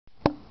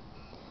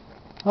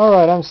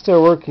Alright, I'm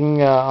still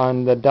working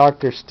on the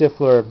Dr.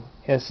 Stifler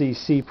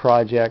SEC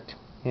project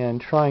and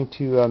trying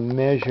to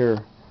measure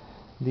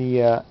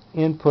the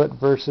input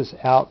versus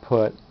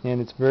output,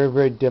 and it's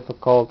very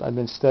difficult. I've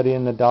been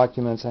studying the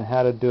documents on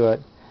how to do it,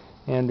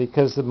 and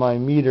because of my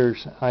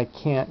meters I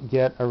can't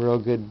get a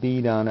real good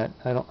bead on it.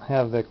 I don't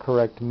have the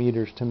correct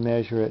meters to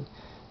measure it.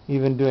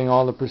 Even doing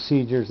all the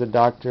procedures the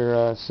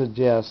doctor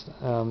suggests,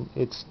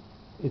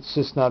 it's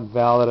just not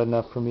valid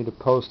enough for me to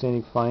post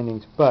any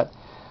findings. But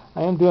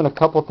I am doing a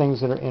couple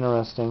things that are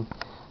interesting.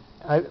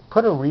 I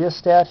put a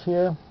rheostat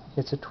here.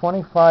 It's a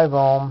 25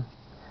 ohm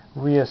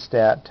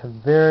rheostat to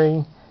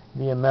vary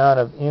the amount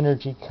of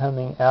energy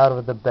coming out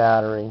of the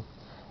battery.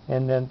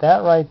 And then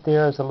that right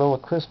there is a little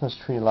Christmas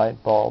tree light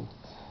bulb.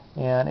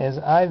 And as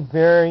I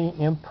vary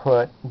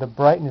input, the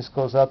brightness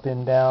goes up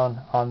and down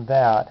on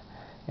that.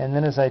 And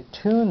then as I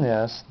tune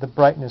this, the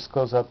brightness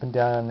goes up and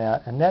down on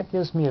that. And that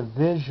gives me a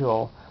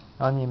visual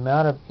on the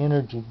amount of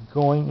energy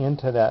going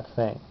into that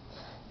thing.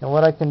 And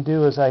what I can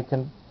do is I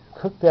can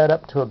hook that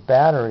up to a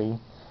battery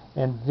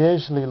and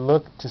visually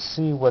look to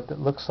see what it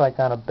looks like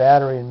on a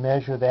battery and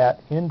measure that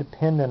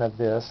independent of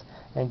this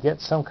and get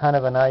some kind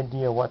of an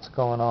idea of what's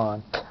going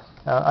on.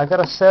 I've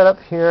got a setup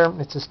here.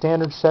 It's a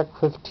standard SEC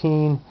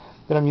 15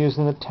 that I'm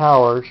using the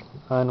towers,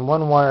 and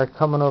one wire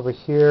coming over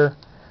here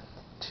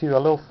to a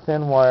little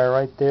thin wire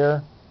right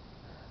there.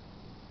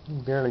 You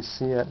can barely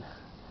see it.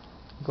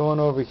 Going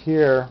over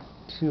here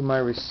to my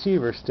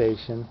receiver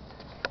station.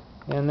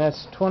 And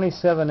that's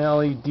 27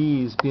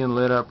 LEDs being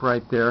lit up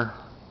right there.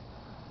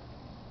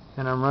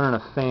 And I'm running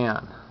a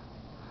fan.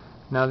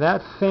 Now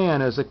that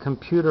fan is a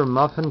computer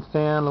muffin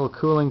fan, a little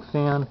cooling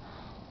fan.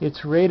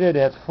 It's rated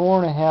at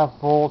 4.5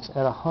 volts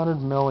at 100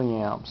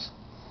 milliamps.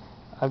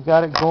 I've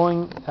got it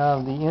going,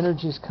 the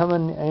energy's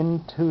coming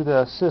into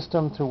the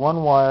system through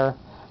one wire.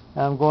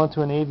 I'm going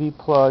through an AV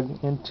plug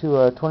into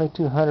a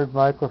 2200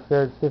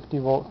 microfarad 50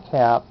 volt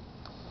cap.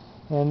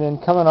 And then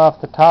coming off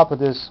the top of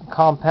this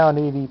compound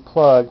AV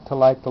plug to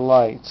light the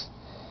lights.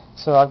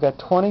 So I've got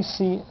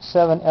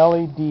 27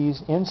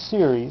 LEDs in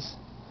series,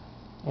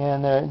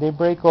 and they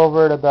break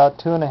over at about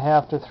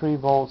 2.5 to 3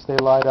 volts. They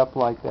light up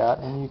like that,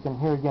 and you can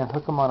here again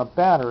hook them on a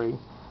battery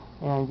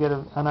and get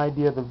an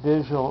idea of the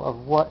visual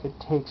of what it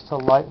takes to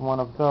light one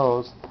of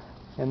those.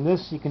 And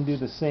this, you can do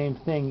the same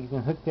thing. You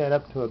can hook that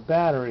up to a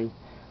battery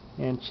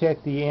and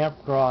check the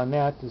amp draw on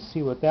that to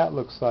see what that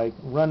looks like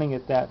running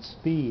at that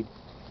speed.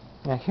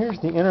 Now here's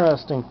the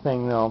interesting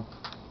thing though.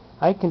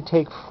 I can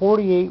take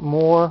 48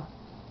 more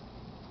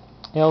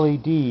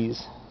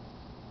LEDs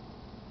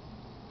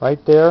right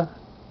there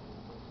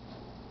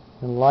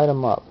and light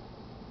them up.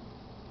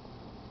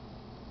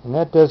 And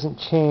that doesn't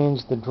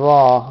change the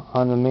draw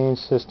on the main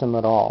system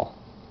at all.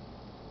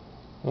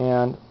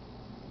 And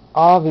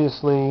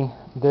obviously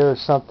there's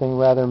something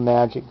rather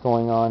magic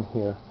going on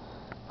here.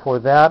 For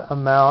that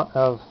amount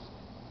of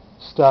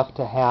stuff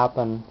to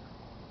happen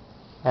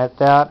at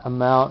that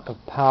amount of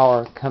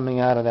power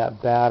coming out of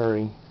that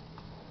battery,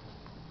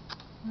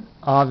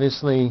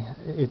 obviously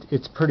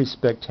it's pretty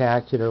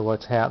spectacular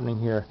what's happening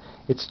here.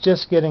 It's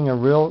just getting a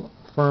real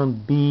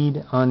firm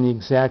bead on the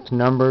exact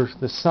numbers.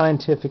 The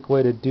scientific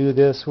way to do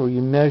this, where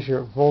you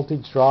measure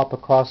voltage drop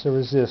across a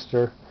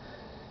resistor,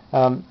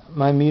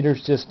 my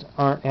meters just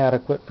aren't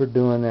adequate for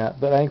doing that.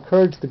 But I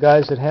encourage the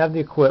guys that have the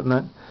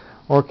equipment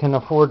or can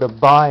afford to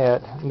buy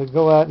it to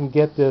go out and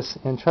get this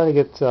and try to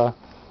get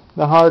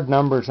the hard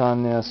numbers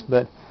on this.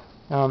 But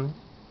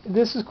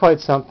this is quite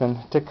something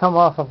to come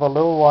off of a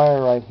little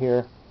wire right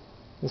here.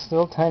 This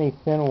little tiny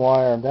thin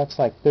wire, that's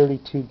like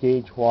 32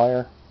 gauge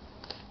wire,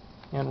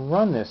 and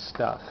run this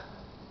stuff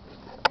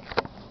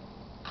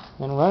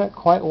and run it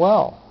quite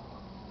well.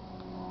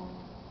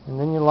 And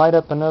then you light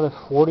up another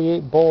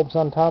 48 bulbs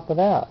on top of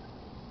that,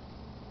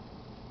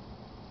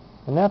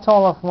 and that's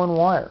all off one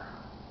wire.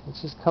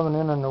 It's just coming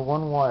in under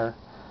one wire.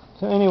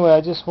 So anyway,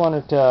 I just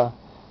wanted to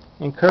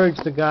encourage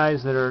the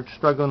guys that are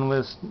struggling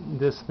with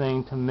this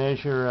thing to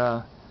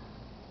measure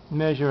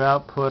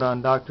output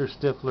on Dr.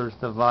 Stifler's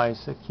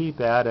device. Keep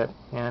at it,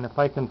 and if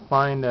I can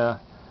find a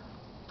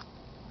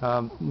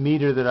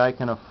meter that I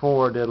can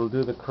afford that'll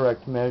do the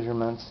correct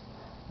measurements,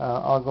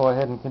 I'll go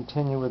ahead and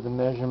continue with the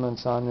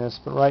measurements on this.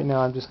 But right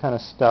now I'm just kind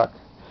of stuck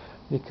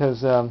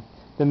because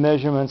the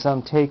measurements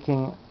I'm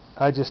taking,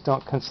 I just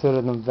don't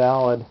consider them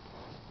valid.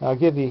 I'll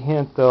give you a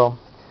hint though.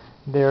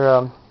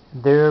 They're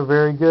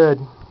very good.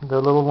 The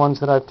little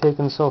ones that I've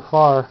taken so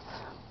far,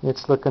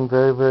 it's looking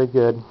very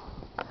good.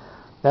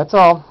 That's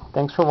all.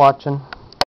 Thanks for watching.